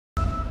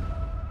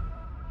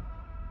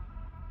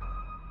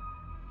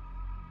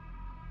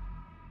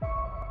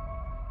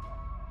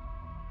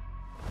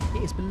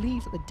it is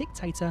believed that the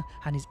dictator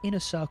and his inner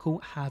circle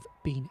have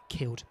been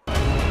killed.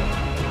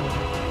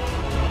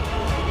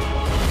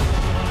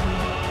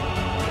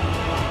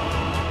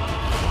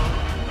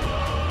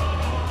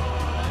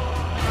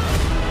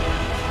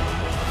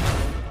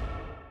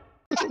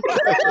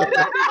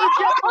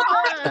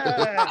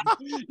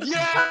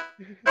 Yeah!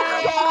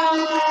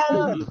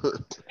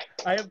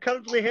 I am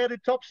currently here in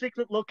top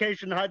secret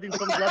location hiding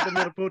from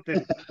Vladimir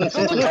Putin.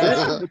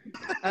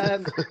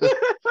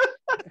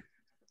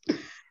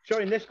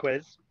 During this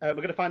quiz, we're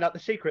going to find out the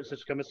secrets of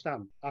Scum and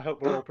Stan. I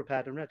hope we're all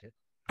prepared and ready.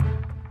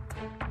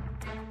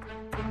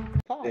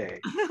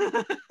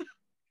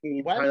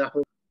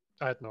 Pineapple.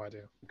 I had no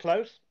idea.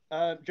 Close.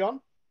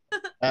 John?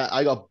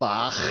 I got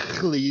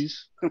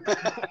Barclays.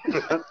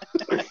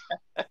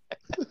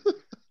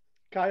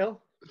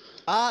 Kyle?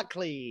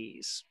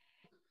 Barclays.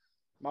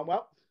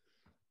 Manuel?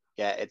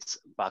 Yeah, it's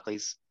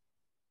Barclays.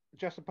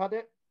 Justin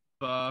Paddy?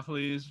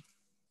 Barclays.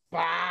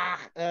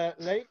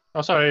 Lee?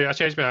 Oh, sorry, I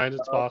changed my mind.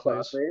 It's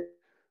Barclays.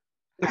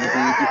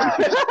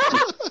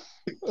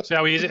 See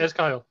how easy it is,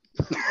 Kyle?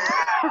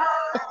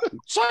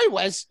 Sorry,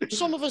 Wes.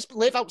 Some of us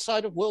live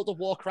outside of World of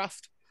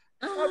Warcraft.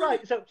 All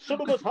right, so some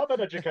of us have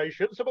an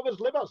education, some of us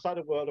live outside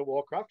of World of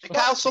Warcraft.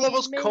 Kyle, some of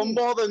us come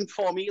more than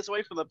 4 meters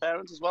away from their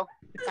parents as well.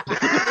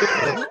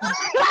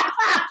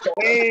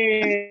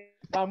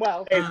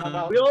 Manuel,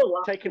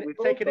 taking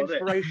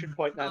inspiration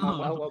point there,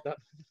 Manuel. Well done.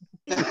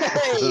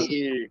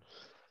 Hey.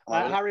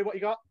 Harry, what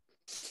you got?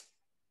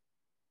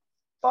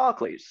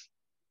 Barclays.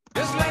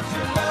 Just let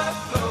your love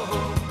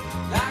flow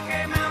like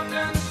a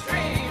mountain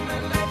stream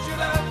and let your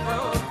love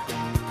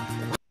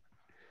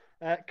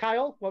grow.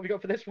 Kyle, what have you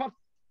got for this one?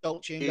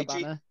 Dolce &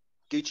 Gabbana.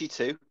 Gucci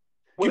 2.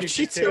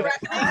 Gucci 2.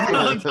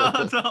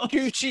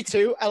 Gucci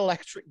 2,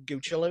 Electric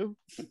Gucci.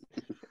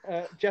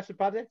 Jess and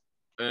Paddy?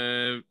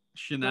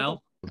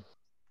 Chanel.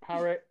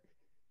 Harry?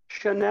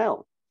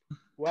 Chanel.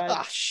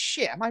 Ah,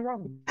 shit, am I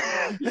wrong?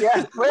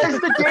 Yeah, where's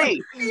the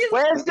G?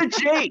 Where's the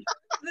G?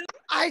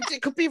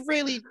 It could be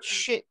really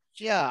shit,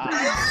 yeah.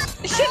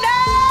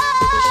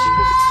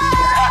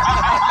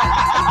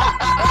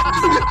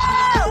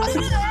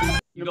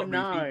 Number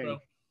 9.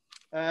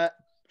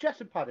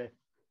 Jess and Paddy?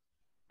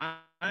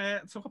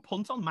 I took a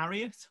punt on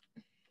Marriott.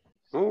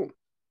 Oh,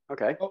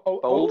 okay.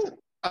 Bold.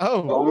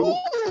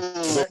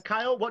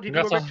 Kyle, what did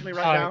you originally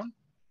write down?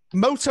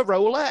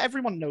 Motorola,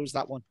 everyone knows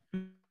that one.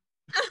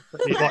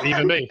 What,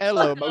 even me?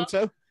 Hello,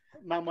 Moto.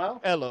 Manuel?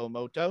 Hello,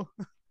 Moto.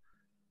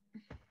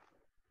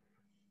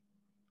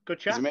 Good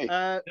chat. Me.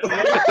 There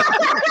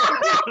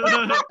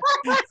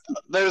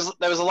was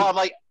a lot of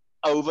like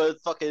over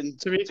fucking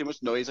too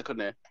much noise. I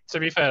couldn't hear. To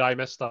be fair, I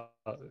missed that.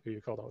 Who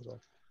you called that as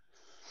well?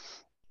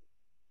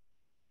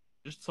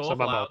 Just talk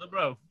louder,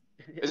 bro.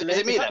 Is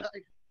it me then?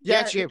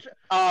 Yeah, it's you.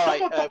 All right.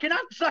 Someone fucking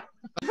answer.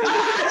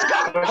 It's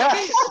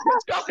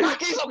got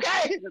He's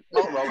okay.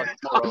 Not rolling.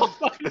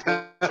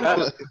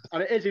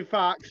 And it is, in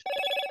fact.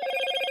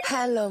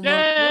 Hello,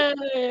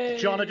 Yay!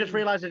 John, I just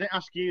realised I didn't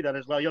ask you then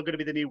as well. You're going to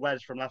be the new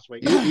Wes from last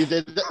week. You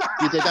did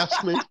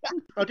ask me.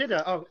 Oh, did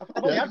I? Oh, I've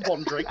only had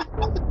one drink.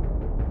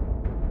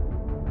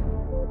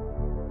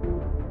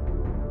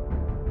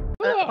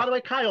 By the way,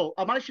 Kyle,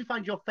 I managed to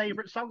find your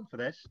favourite song for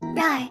this.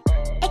 Right.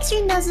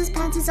 Extreme noses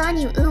pounces on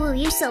you. Ooh,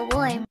 you're so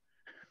warm.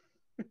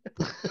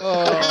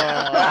 Hell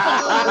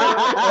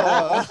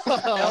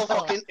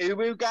fucking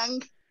Uwu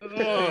gang.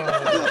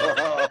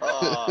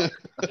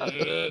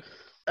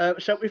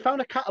 So we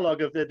found a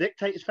catalogue of the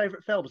dictator's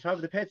favourite films.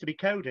 However, they appear to be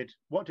coded.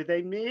 What do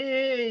they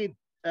mean?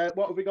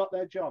 What have we got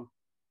there, John?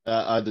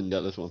 I didn't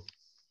get this one.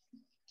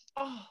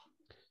 Oh.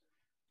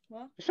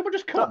 What? Someone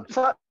just come.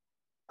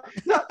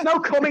 No,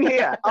 coming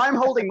here. I'm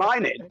holding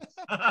mine in.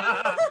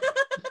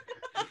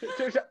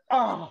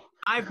 Oh.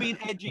 I've been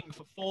edging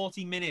for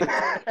 40 minutes.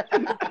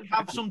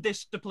 Have some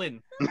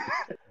discipline.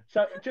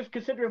 So, just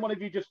considering one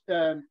of you just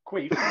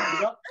queefed,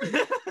 you got?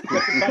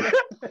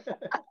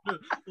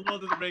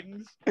 Lord of the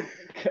Rings.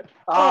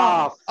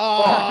 Oh,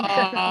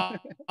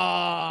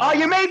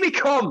 you made me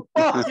come.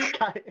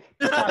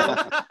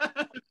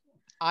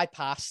 I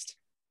passed,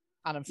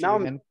 and I'm now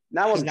fuming.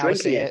 Now I'm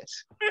drinking it.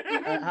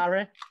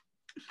 Harry?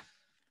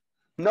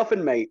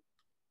 Nothing, mate.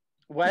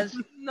 Wes?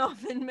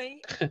 Nothing,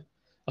 mate.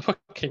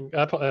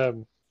 I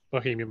put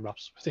Bohemian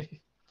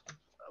Rhapsody.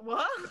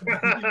 What?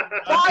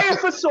 Fire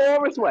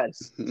thesaurus,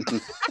 Wes.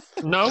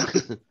 No.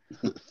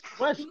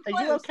 Wes,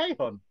 are you okay,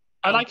 hon?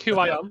 I like who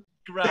I am.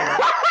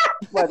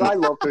 Wes, I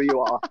love who you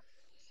are.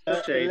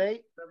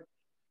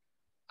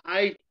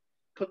 I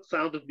put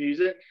Sound of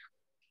Music.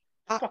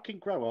 Fucking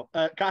grow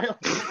up. Kyle?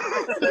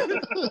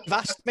 You've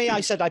asked me,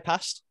 I said I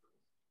passed.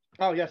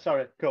 Oh, yeah,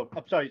 sorry. Cool.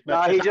 I'm sorry.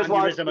 No, he just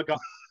wants... I got.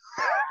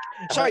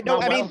 Sorry, no,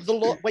 I mean the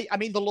Lord. Wait, I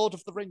mean the Lord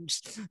of the Rings.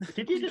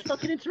 Did you just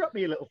fucking interrupt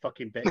me, you little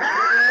fucking bitch?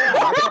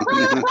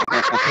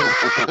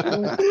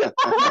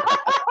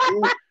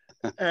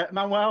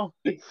 Manuel?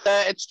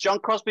 It's John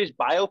Crosby's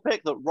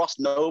biopic that Ross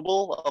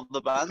Noble of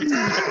the band.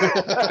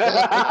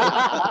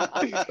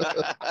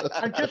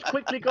 And just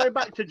quickly going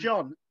back to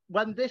John,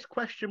 when this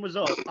question was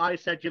up, I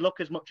said, you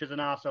look as much as an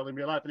arsehole in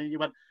real life. And then you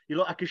went, you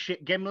look like a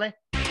shit Gimli.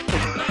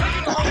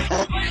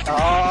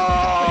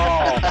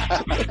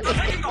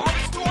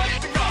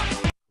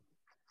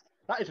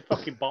 That is a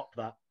fucking bop,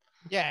 that.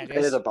 Yeah, It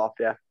is a bop,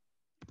 yeah.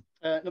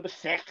 Number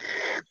 6.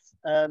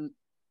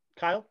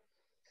 Kyle?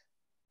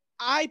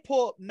 I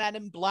put Men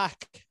in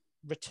Black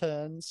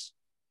Returns,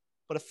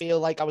 but I feel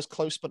like I was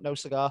close, but no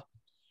cigar.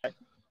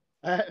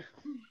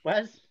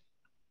 Wes?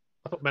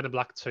 I put Men in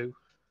Black 2.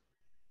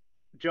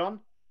 John?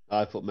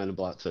 I put Men in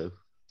Black 2.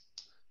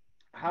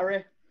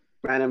 Harry?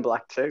 Men in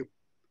Black 2.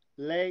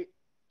 Lee?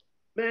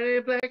 Men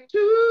in Black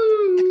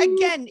 2.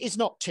 Again, is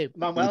not 2.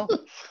 Manuel?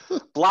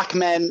 Black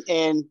men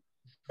in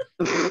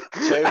 2.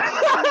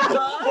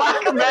 Black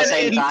At the men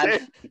same in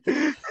time.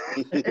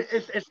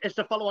 It's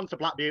the follow-on to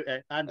Black Beauty.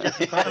 And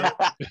Jesse Paddy?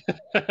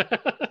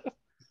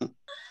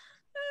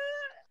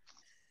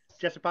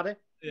 Jesse Paddy?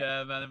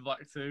 Yeah, Men in Black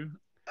 2.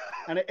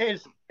 And it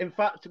is, in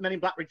fact, Men in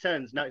Black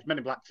Returns. No, it's Men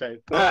in Black 2.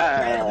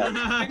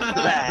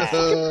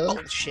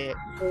 Bullshit.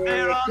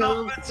 Here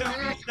comes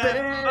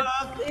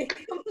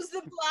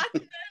the black.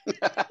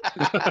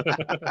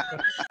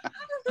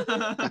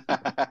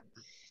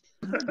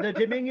 The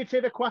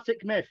diminutive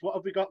aquatic myth. What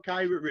have we got,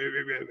 Kai?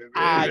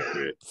 I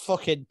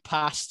fucking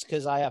passed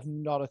because I have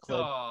not a clue.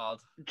 God.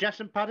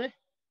 Jess and Paddy?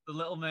 The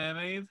Little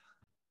Mermaid.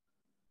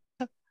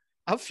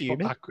 I'm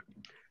fuming.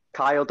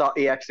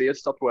 Kyle.exe has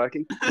stopped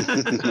working.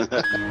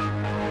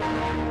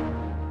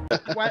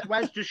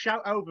 Where's just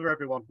shout over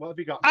everyone? What have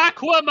you got?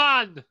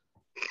 Aquaman!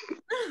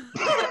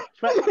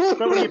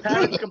 When your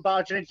parents come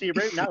barging into your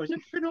room now, is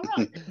everything all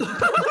right?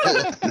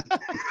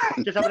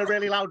 Just having a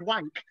really loud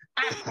wank.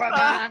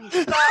 Aquaman!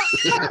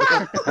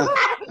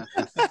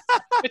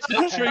 It's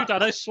not true,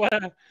 Dad, I swear.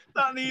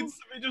 That needs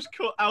to be just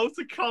cut out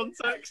of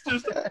context.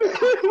 Just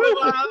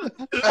Aquaman.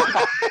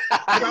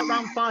 About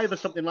round 5 or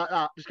something like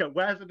that. Just go,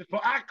 where's the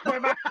put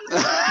Aquaman?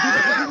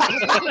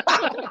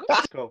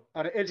 Cool.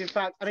 And it is, in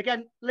fact, and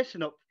again,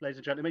 listen up, ladies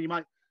and gentlemen, you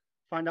might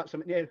find out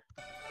something new.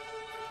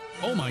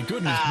 Oh my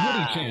goodness,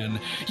 Woody-chan,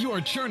 you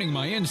are churning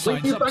my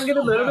insides Wait, up banging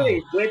so a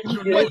mermaid. well. Wait,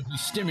 You're wait. really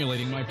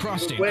stimulating my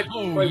prostate.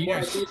 Oh, Wait,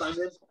 yes.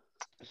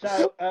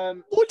 So,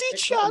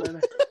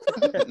 Woody-chan.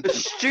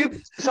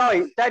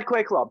 Sorry, dead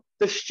quick, Rob.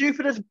 The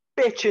stupidest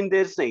bitch in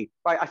Disney.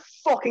 Right, I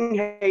fucking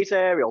hate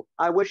Ariel.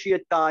 I wish she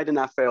had died in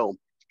that film.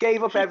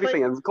 Gave up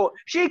everything and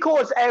she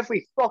caused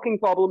every fucking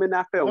problem in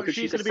that film Well, because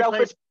she's she's a gonna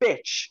be selfish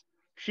bitch.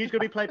 she's going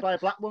to be played by a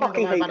black woman in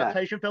Fucking a live hate her.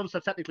 adaptation film, so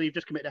technically you've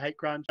just committed a hate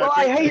crime. Well,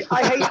 I hate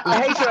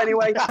her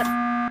anyway.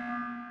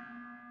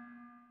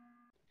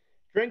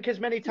 Drink as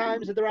many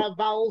times as there are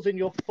vowels in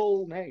your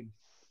full name.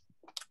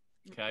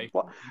 Okay.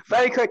 What?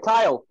 Very quick,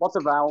 Kyle. What's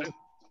a vowel?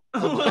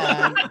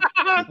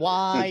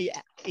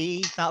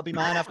 Y-E, that'll be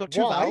mine. I've got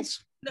 2 Why?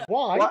 vowels.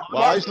 Why?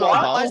 Why is not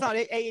a vowel? Why is not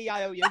it?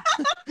 A-E-I-O-U.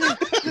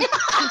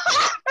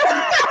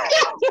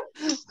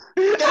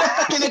 Get a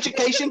fucking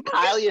education,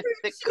 Kyle, you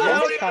thick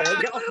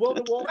cunt. Get off World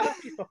of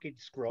Warcraft, you fucking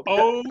scrub.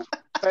 Oh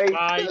Hey,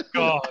 my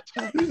God.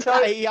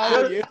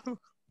 A-E-I-O-U.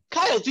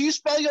 Kyle, do you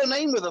spell your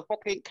name with a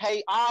fucking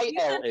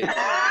K-I-L-E?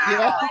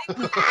 Yeah.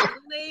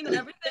 Name and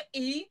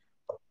everything.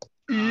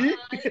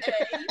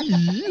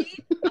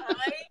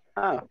 Oh,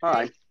 all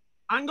right.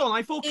 Hang on,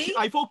 I thought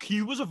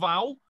Q was a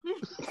vowel.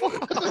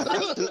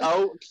 It's an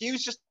O.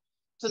 Q's just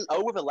an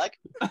O with a leg.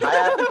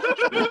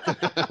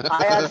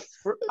 I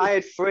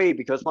had 3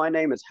 because my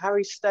name is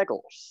Harry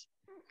Steggles.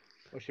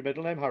 What's your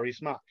middle name? Harry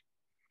Smack.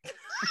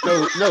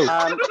 No. No,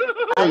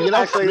 you're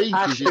not free,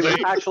 'cause you-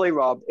 Actually,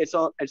 Rob, it's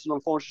an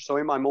unfortunate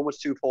story. My mum was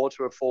too poor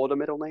to afford a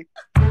middle name.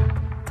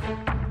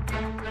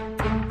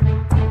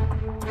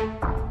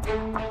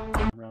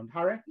 Round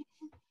Harry.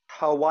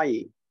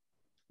 Hawaii.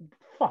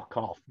 Fuck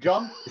off.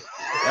 John.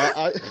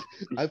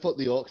 I put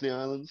the Orkney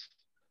Islands.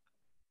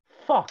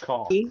 Fuck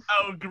off.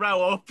 Oh,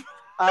 grow up.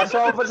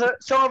 So of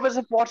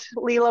what?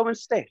 Lilo and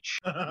Stitch.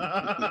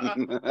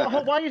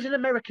 Hawaii is an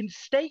American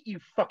state, you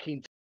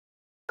fucking.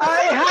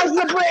 It has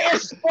the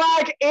British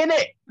flag in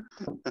it.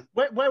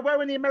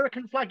 Where in the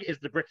American flag is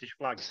the British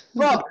flag?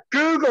 Rob,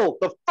 Google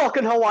the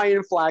fucking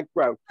Hawaiian flag,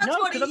 bro.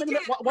 No, because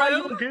why are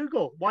you on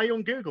Google? Why are you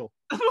on Google?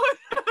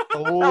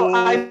 No,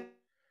 I.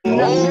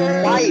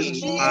 Why?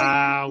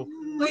 Wow.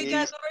 Wait,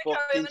 guys, over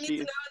Harry, I need to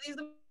know, are these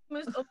the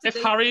most up-to-date?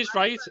 If Harry's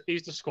right,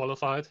 he's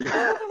disqualified.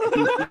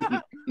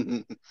 I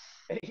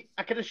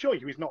can assure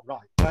you he's not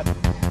right. That's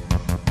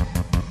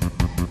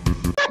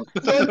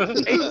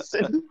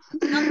the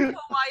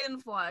Hawaiian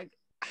flag.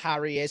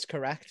 Harry is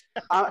correct.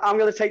 I'm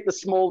going to take the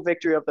small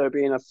victory of there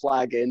being a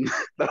flag in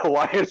the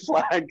Hawaiian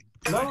flag.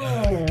 No.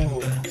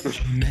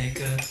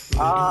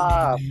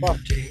 Fuck.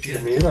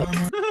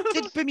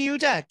 Did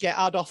Bermuda get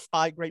added off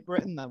by Great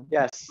Britain, though?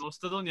 Yes.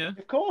 Must have done, yeah.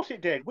 Of course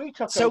it did. We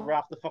took So- over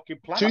half the fucking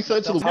planet.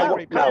 2/3 of the Kyle,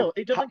 world. Kyle,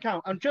 it doesn't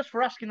count. And just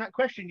for asking that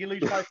question, you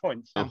lose 5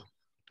 points. And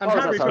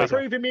Harry, for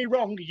proving me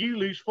wrong, you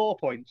lose 4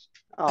 points.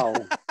 Oh.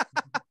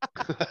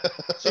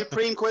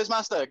 Supreme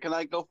Quizmaster, can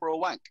I go for a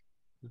wank?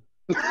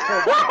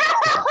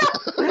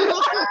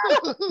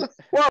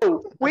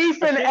 Whoa, we've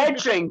been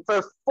edging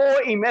for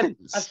 40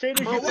 minutes. As soon as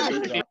you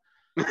finish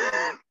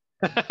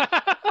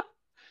that.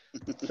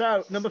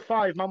 So, number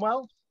 5,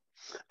 Manuel.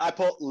 I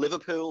put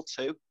Liverpool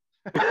 2.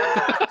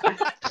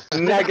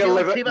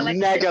 Nega Team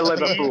Electric. Nega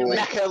Liverpool.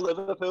 Mecca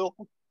Liverpool.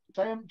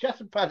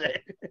 Jess and Paddy.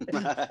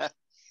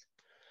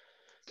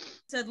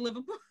 Said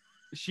Liverpool.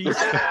 She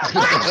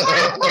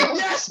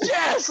Yes,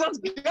 Jess, let's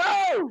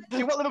go.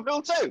 You want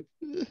Liverpool too?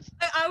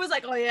 I was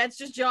like, oh yeah, it's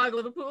just Jog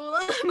Liverpool.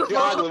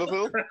 Jog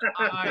Liverpool.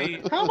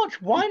 How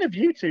much wine have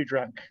you two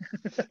drank?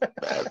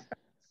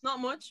 Not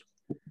much.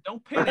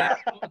 Don't pin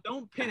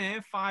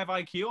it 5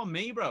 IQ on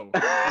me, bro.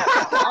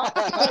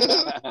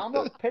 I'm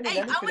not pinning Hey,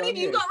 anything how many on of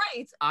you got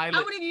right?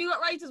 How many of you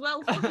got right as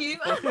well? Fuck you.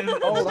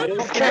 Oh,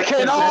 that's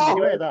Kicking off.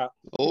 You hear that?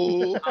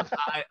 Oh.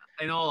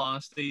 In all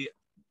honesty,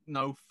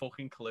 no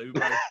fucking clue,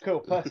 bro.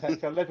 Cool,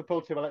 perfect. So Liverpool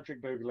Team Electric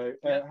Boogaloo.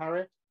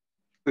 Harry?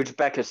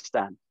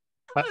 Uzbekistan.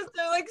 That's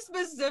so like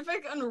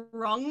specific and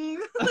wrong.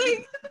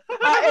 Like,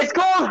 It's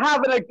called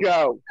having a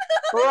go.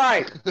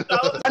 Right.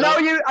 I know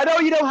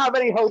you don't have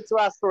any hopes or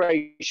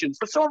aspirations,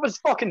 but some of us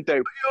fucking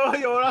do.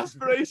 Your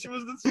aspiration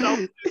was the South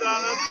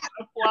Sudan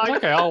flag.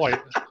 Okay, I'll wait.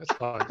 It's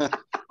fine.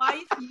 why are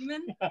you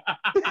fuming?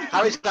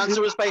 Harry's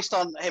answer was based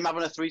on him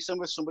having a threesome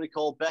with somebody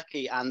called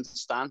Becky and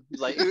Stan.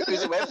 He's like,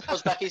 who's it with?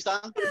 Was Becky Stan?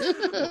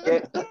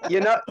 You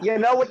know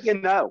what you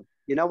know.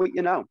 You know what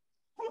you know.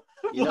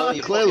 You know,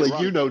 Clearly,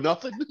 you know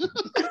nothing.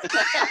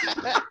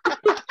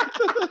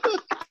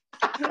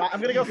 Right,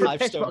 I'm going to go for a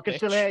piss, Lifestone but I can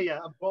still bitch. hear you.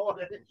 I'm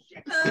bored of this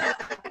shit. I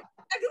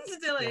can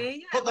still hear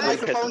you. Put the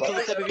microphone to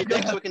the tip of your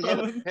dick so we can hear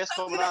the piss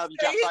coming out of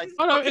your jack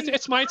Oh no,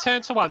 it's my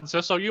turn to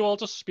answer, so you all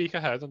just speak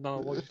ahead and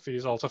I'll wait for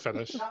you all to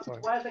finish. So.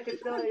 Where's I can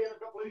still hear you? I've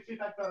got Bluetooth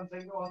headphones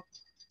in. Go on.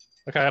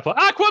 Okay, I put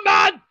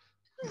Aquaman!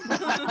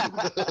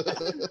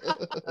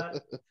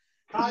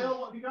 Kyle,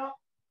 what have you got?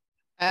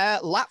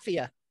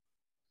 Latvia.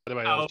 By the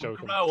way, I was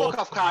joking. Fuck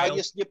off, Kyle.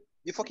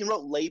 You fucking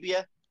wrote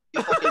labia.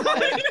 You fucking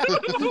liar.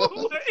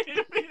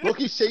 Look,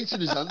 he's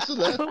changing his answer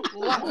there.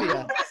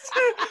 Latvia.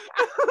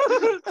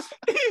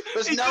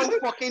 There's no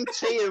fucking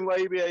T in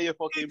labia, you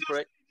fucking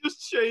prick. He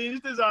just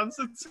changed his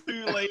answer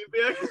to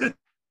labia.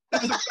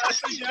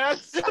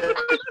 Yes.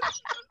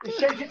 You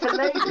changed it to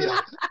labia.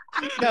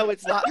 No,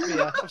 it's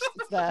Latvia.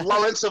 It's there.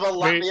 Lawrence of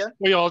Latvia.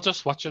 We all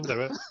just watch him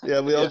do it. Yeah,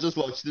 we all just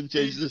watched him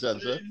change his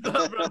answer.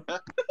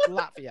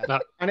 Latvia. Nah,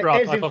 And it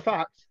Rob, is, in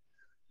fact.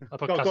 I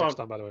put Go on.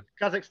 Kazakhstan, by the way.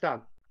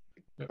 Kazakhstan.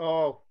 Yeah.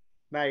 Oh,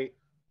 mate.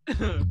 I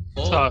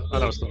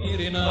know it's not.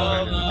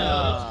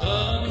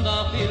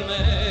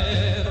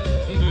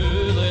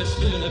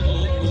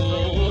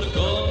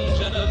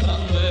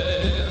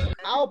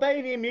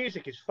 Albanian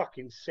music is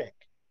fucking sick.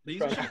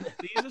 These are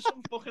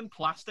some fucking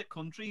plastic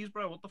countries,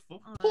 bro. What the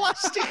fuck?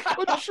 Plastic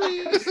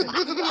countries.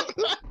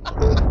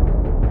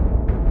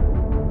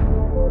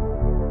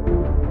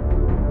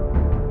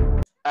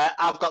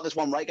 I've got this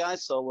one right,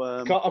 guys. So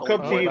I'll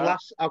come to you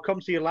last. I'll come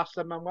to you last,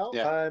 then, Manuel.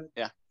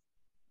 Yeah.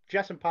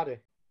 Jess and Paddy.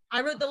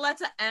 I wrote the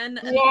letter N.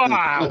 And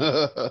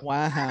Wow.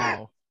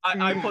 Wow.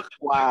 I put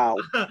Wow.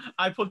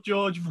 I put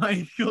George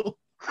Michael.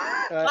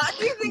 What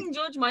do you think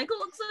George Michael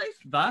looks like?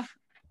 That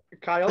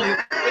Kyle.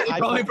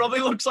 he probably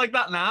looks like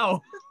that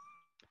now.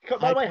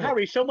 By the way,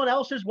 Harry, someone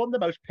else has won the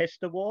most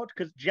pissed award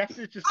because Jess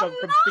has just gone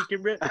from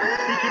speaking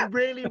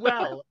really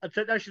well, and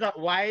so now she's like,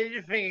 "Why do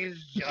you think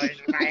it's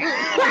George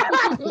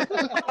Michael?"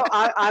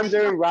 I'm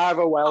doing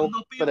rather well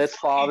for this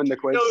far in the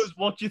quiz. Goes,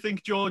 what do you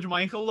think George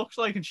Michael looks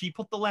like? And she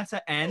put the letter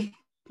N.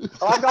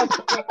 I've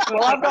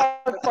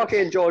got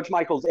fucking George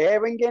Michael's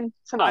earring in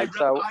tonight,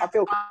 so I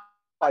feel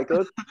quite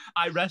good.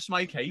 I rest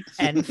my case.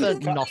 N for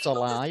not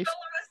alive.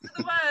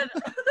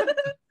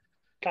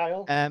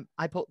 Kyle.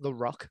 I put The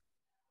Rock.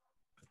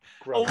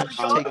 Oh my I'm just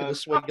God. taking a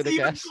swing at a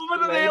guess.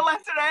 Coming in there,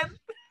 letter N.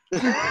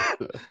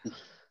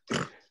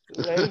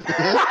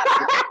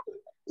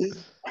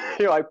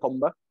 You're right,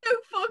 Pumba. Who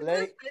fucked this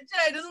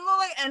picture? It doesn't look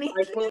like anything.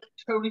 I put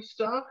Tony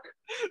Stark.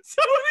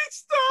 Tony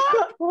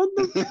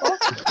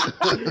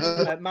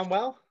Stark.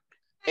 Manuel.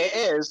 It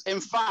is. In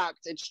fact,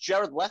 it's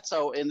Jared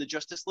Leto in the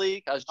Justice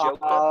League as Joker.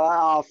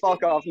 Oh,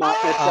 fuck off, Matt.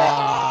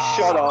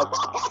 Shut up.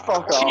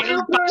 Fuck off.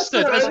 Cheating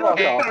bastard. Fuck off.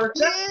 Yeah.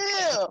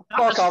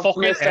 Fuck off,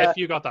 Fucking mister. F,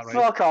 you got that right.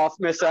 Fuck off,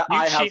 mister. You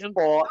I cheating-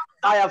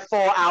 have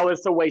 4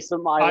 hours to waste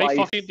on my I life.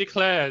 fucking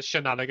declare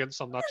shenanigans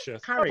on that shit.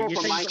 Harry, you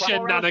For think my he's got 4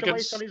 hours to shenanigans.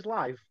 waste on his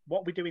life? What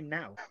are we doing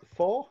now?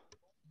 4?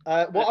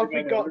 What have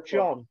we got,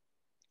 John?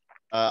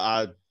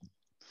 I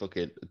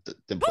fucking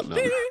didn't put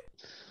no.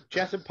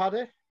 Jess and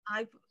Paddy?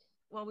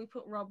 We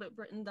put Robert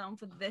Britton down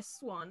for this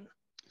one.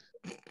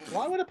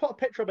 Why would I put a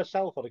picture of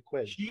myself on a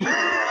quiz?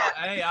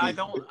 Hey, I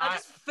don't. I'm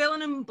just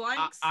filling in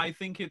blanks. I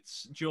think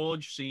it's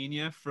George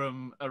Senior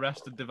from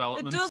Arrested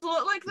Development. It does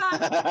look like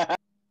that.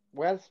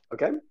 Where's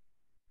Okay.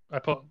 I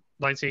put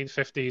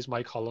 1950s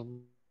Mike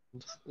Holland.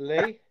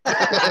 Lee?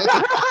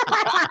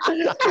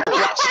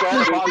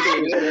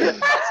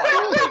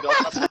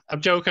 I'm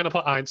joking, I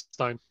put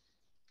Einstein.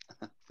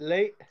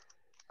 Lee?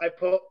 I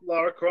put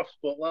Lara Croft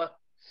Butler.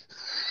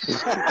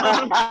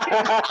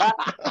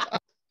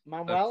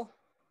 Manuel?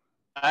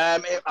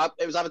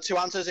 It was either 2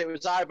 answers. It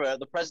was either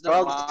the president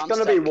Well, of it's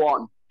going to be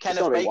one.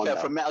 Kenneth Baker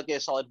from Metal Gear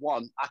Solid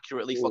 1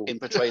 accurately fucking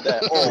portrayed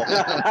there,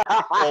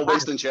 or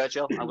Winston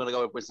Churchill. I'm going to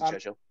go with Winston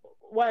Churchill.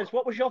 Wes,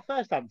 what was your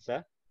first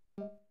answer?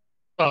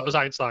 Oh, it was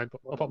Einstein,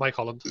 but I'll put Mike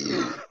Holland.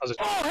 As a...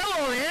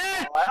 hello,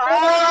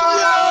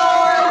 yeah.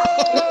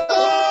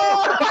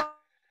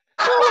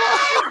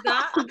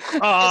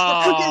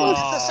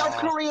 The South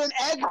Korean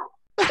egg.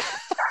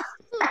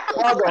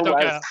 I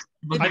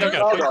don't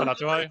get a point for that,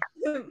 do I?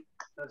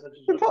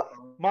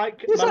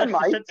 Mike, You said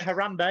Mike.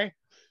 Harambe.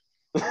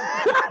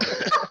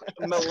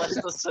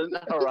 Maleficent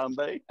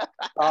Harambe.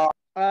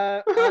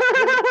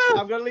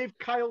 I'm going to leave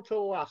Kyle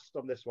till last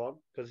on this one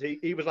because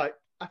he was like,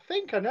 I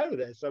think I know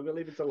this, so I'm going to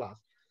leave it till last.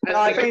 No,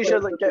 I think you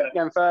should get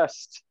going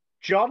first.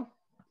 John?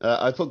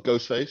 I put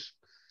Ghostface.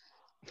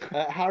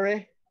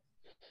 Harry?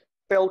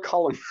 Phil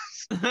Collins.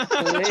 Lee?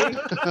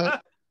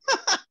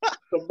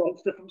 The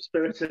monster from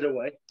Spirited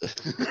Away.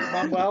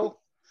 Manuel?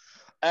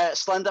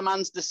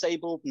 Slenderman's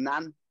disabled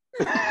nan.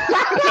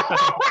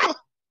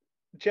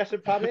 Jess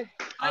and Paddy?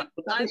 I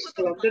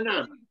Slender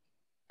Nan.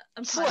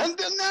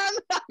 Slender Nan.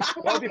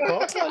 What have you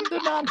put? Slender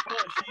Nan.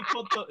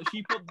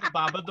 She put the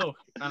Babadook,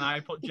 and I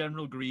put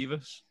General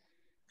Grievous.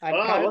 And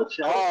Kyle?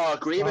 Oh,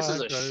 Grievous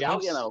is a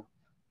shout, you know.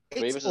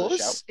 Grievous It's is a us.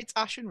 shout. It's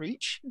Ash and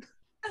Reach.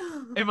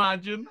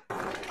 Imagine.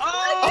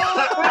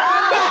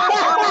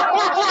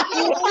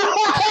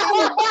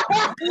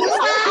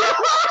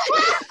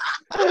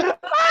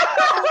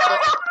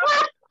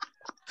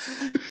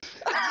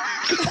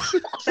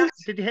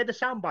 Did you hear the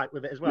soundbite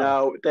with it as well?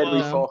 No,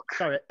 deadly fuck.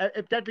 Sorry,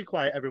 deadly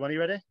quiet, everyone. Are you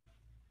ready?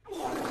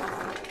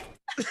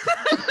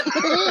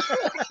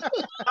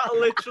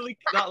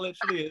 That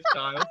literally is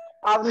Kyle.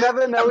 I've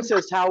never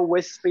noticed how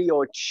wispy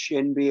your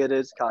chin beard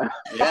is, Kyle.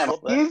 Yeah,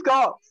 You've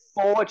got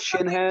 4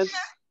 chin hairs.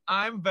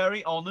 I'm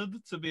very honoured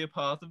to be a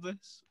part of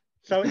this.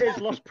 So it is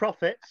Lost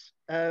Profits.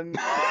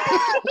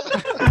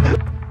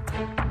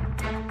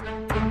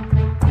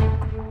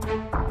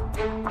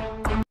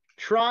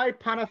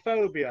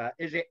 Trypanophobia.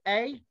 Is it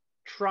A,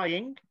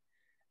 trying,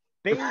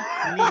 B,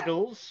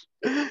 needles,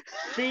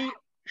 C,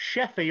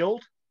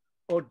 Sheffield,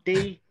 or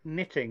D,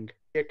 knitting?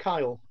 Yeah,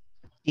 Kyle.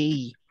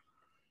 D.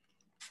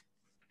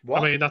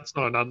 What? I mean, that's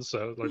not an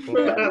answer. Like, Say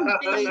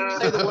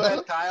the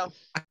word, Kyle.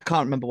 I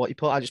can't remember what you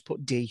put. I just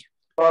put D.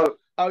 Oh,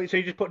 so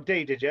you just put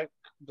D, did you?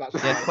 That's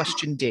Yeah,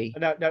 question D.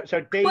 No, so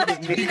D was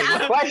knitting.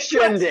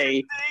 Question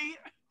D.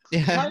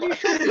 Yeah. Are you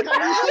sure you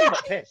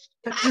got pissed?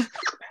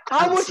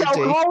 How much Answer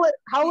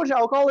D.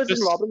 alcohol is in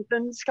This-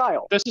 Robinson's,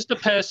 Kyle? this is the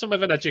person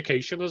with an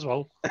education as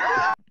well.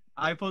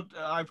 I put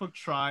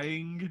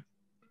trying.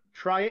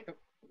 Try it.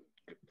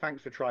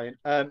 Thanks for trying.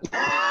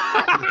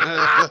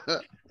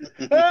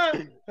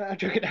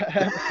 Joking.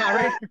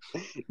 Harry,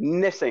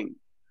 Knitting.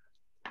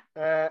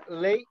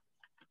 Lee,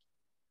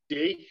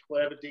 D,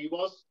 whatever D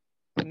was.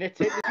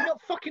 knitting. Did you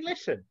not fucking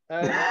listen?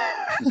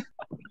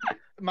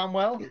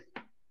 Manuel,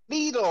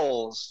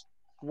 Needles.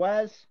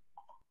 Wes.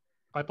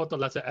 I put the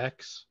letter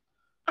X.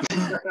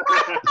 Well,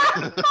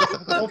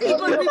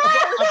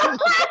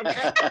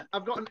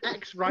 I've got an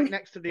X right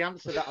next to the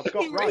answer that I've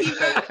got right.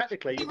 So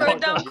technically, You you've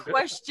wrote got down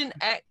question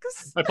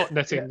X. I put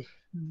knitting.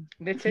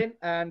 knitting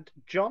and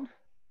John.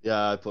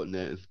 Yeah, I put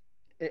knitting.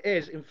 It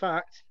is, in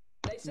fact,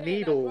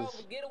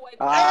 needles.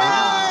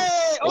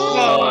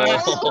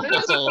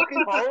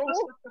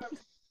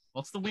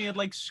 What's the weird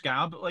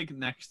scab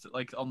next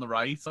on the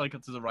right, to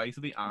the right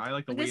of the eye,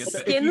 the The weird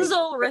bit? skin's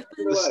all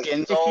ripping. The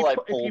skin's If all you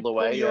put pulled your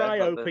away. eye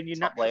Yeah, open, you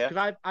top layer.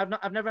 because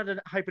I've never had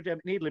a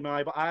hypodermic needle in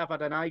my eye, but I have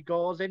had an eye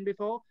gauze in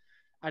before,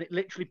 and it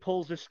literally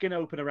pulls the skin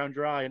open around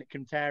your eye, and it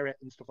can tear it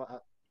and stuff like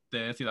that.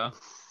 Dirty that.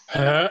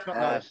 It's not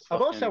nice. it's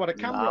I've also fucking had a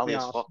camera up gnarly my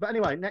as arse. fuck. But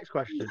anyway, next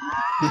question.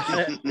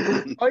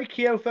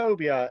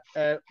 Oikiophobia.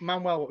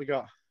 Manuel, what we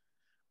got?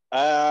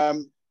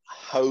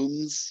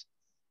 Homes.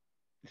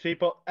 So you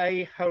put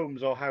A,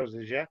 homes or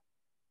houses, yeah?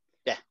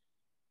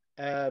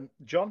 Yeah.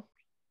 John?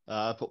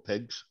 I put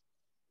pigs.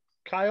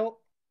 Kyle?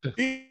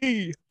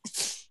 D.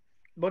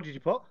 What did you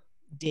put?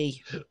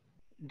 D.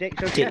 Dick,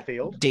 so D.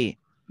 Sheffield? D.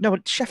 No,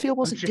 Sheffield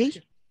wasn't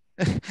D.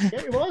 Yeah,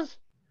 it was.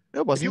 It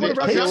If wasn't. you want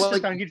to I write the feel answers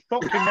like- down, you'd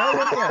fucking know,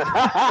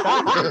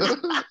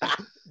 wouldn't you?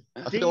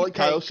 I feel like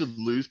Kyle should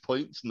lose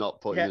points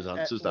not putting his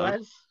answers down.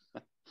 Wes?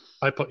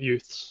 I put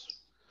youths.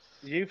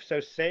 Youth, so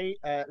C.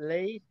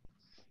 Lee?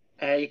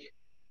 A.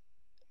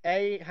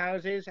 A,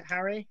 houses.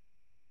 Harry?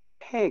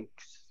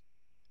 Pigs.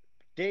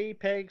 D,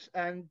 pigs.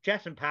 And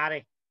Jess and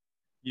Paddy.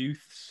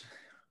 Youths.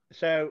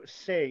 So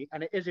C,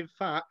 and it is in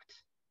fact...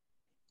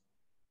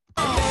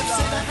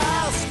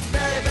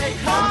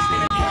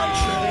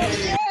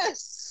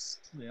 Yes.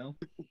 Yeah.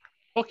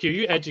 Fuck you,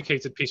 you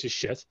educated piece of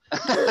shit.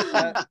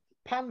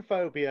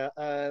 Panphobia.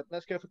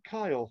 Let's go for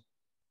Kyle.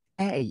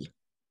 A.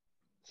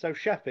 So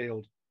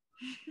Sheffield.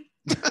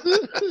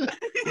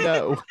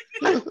 No.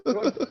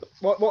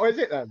 What is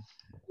it then?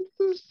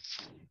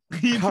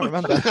 Can't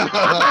remember.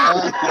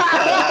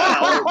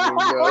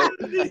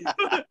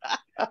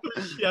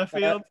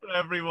 Sheffield for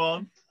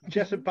everyone.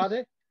 Jess and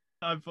Paddy.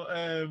 I put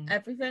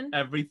Everything.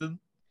 everything.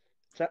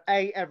 So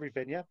A,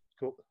 everything, yeah?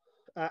 Cool.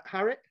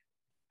 Harry?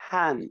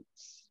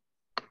 Hands.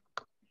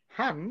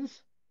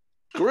 Hands?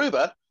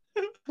 Gruber.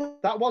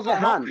 That wasn't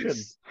an Hands.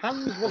 option.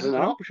 Hands wasn't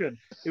No. an option.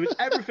 It was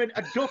everything.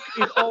 A duck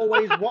is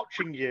always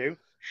watching you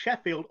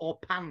Sheffield, or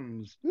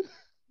Pans?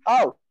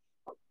 Oh.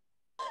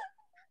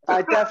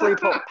 I definitely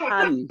put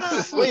pans.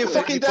 Well, you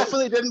fucking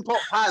definitely didn't put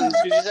pans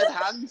because you said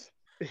hands.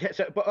 Yeah,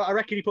 so, but I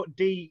reckon you put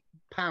D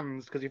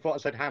Pans because you thought I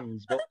said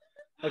hands. But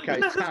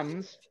okay,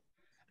 Pans.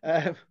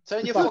 Turn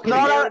your but- fucking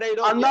marinade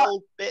on, you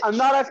old bitch. I'm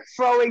not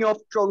throwing up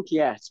drunk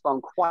yet, but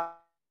I'm quite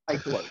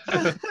close.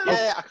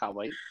 Yeah, I can't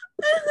wait.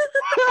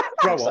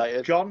 Throw Excited.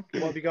 up. John,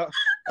 what have you got?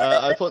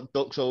 I put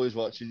Duck's always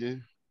watching you.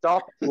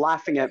 Stop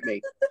laughing at me.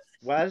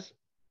 Wes?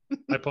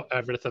 I put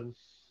everything.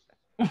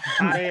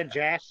 Harry and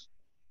Jess.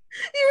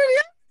 You already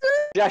answered.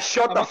 Just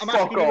shut the I'm fuck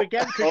asking up. you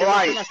again. 'Cause you're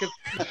Right. looking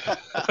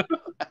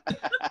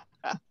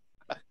like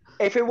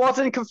If it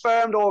wasn't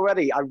confirmed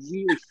already, I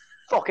really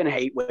fucking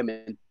hate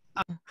women.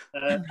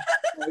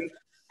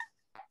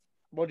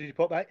 What did you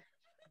put, mate?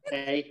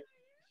 A.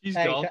 She's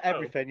A gone. to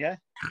everything, yeah?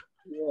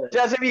 Yeah.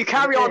 Just if you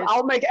carry on,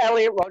 I'll make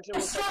Elliot Roger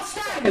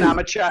an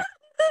amateur.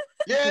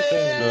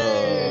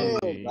 Yay!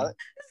 No. So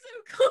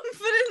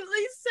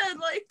confidently said,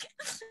 like,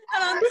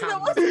 an answer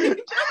that wasn't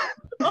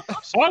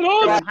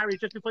Silence! Harry,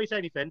 just before you say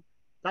anything,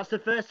 that's the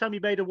first time you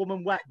made a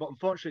woman wet, but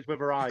unfortunately it's with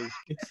her eyes.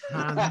 It's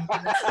hand.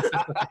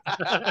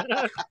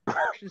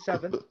 Question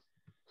 7.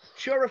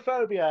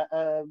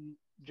 Chorophobia,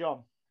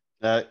 John.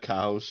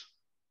 Cows.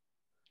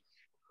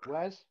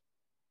 Wes?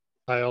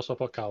 I also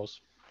put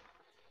cows.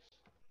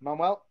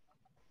 Manuel?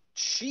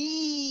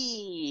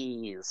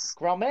 Cheese.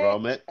 Gromit?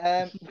 Gromit.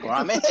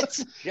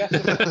 Gromit.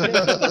 Jessica?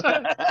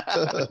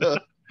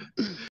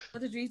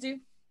 What did we do?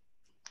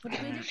 What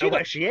did we do? She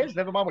where she is.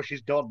 Never mind what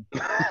she's done.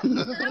 What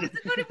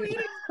did we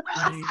do?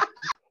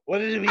 What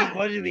did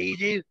we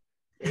do?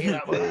 Yeah,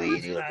 what did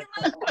we do? Lad?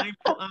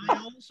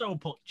 I also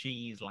put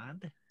cheese,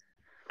 lad.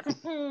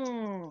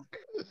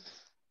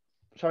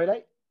 Sorry,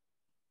 mate.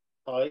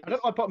 I. I don't know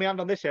why I put my hand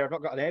on this here. I've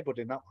not got an earbud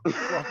in that one.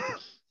 Go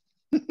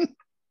on.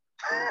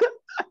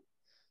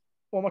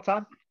 One more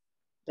time.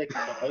 Take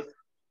 5.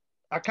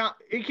 I can't.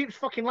 He keeps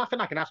fucking laughing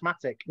like an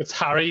asthmatic. It's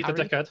Harry, the Harry?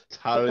 dickhead.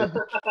 Harry.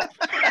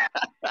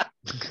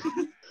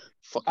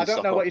 I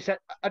don't know what you said.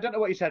 I don't know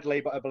what you said, Lee,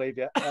 but I believe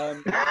you.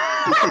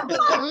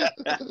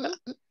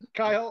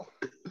 Kyle.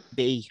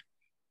 B.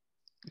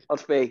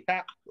 What's B?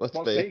 Cat. What's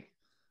What's B?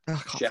 B?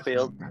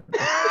 Sheffield.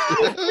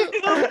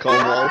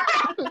 Cornwall.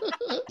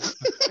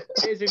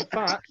 It is in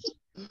fact.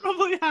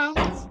 Probably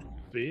hands.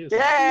 B is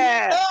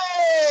Yeah! Hey,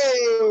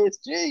 it's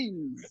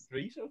cheese.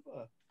 3 so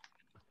far.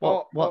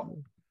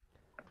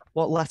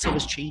 What letter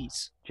was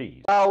cheese?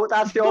 Cheese. Oh,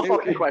 that's your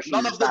fucking question.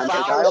 None of the Sandra,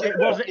 vowels. Kyle. It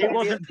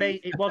wasn't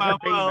B. It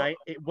wasn't B, mate.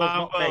 It was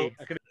not B.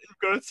 I can- You've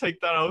got to take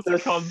that out The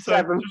of context.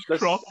 seventh- Just the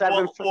crop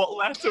seventh- what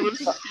letter was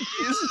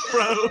cheese,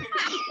 bro.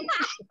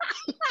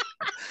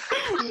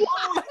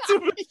 What letter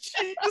was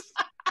cheese?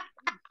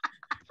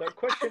 So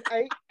question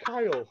 8,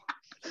 Kyle.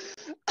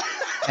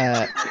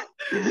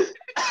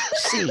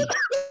 C.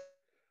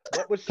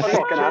 What was Fucking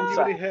answer.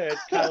 genuinely heard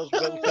Kyle's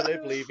will to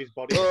live leave his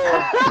body?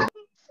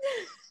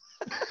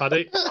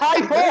 Paddy. Hi,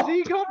 Where's Paul.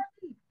 he gone?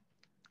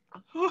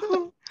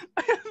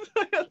 I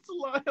had to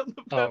lie on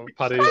the Oh,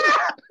 Paddy.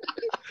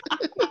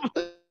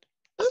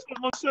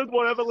 Someone said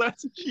whatever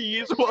letter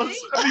cheese was,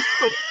 and he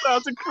still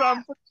started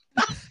cramping.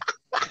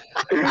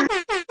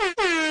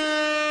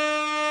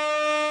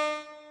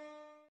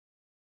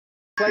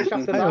 Place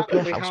after I that, hope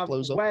your we house have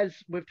blows up.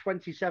 Wes with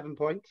 27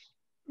 points.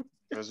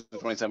 Those are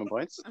 27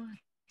 points.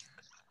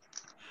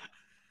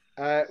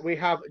 We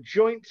have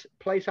joint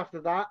place after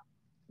that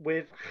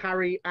with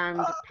Harry and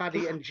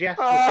Paddy and Jeff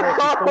with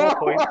 34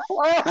 points.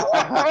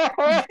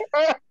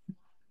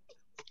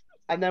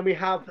 And then we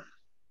have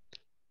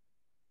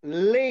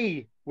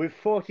Lee with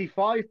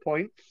 45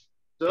 points.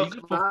 He's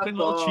a fucking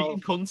little cheating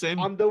cunt, him.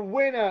 And the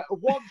winner,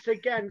 once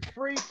again,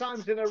 3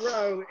 times in a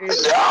row,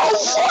 is No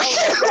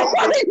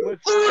fucking with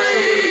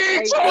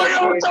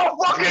Toyota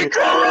fucking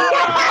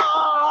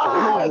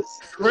car!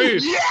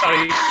 Bruce,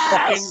 sorry,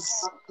 fucking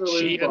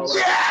Absolute cheating. bollocks.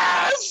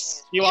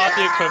 Yes! You are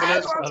the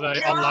equivalent of an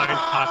online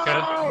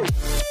hacker.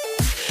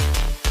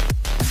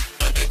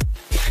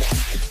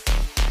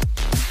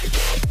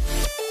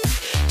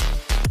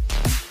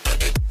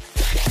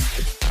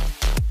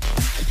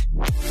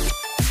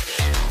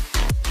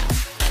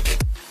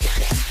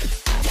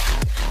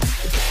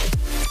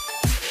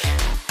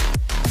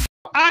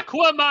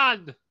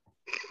 Aquaman!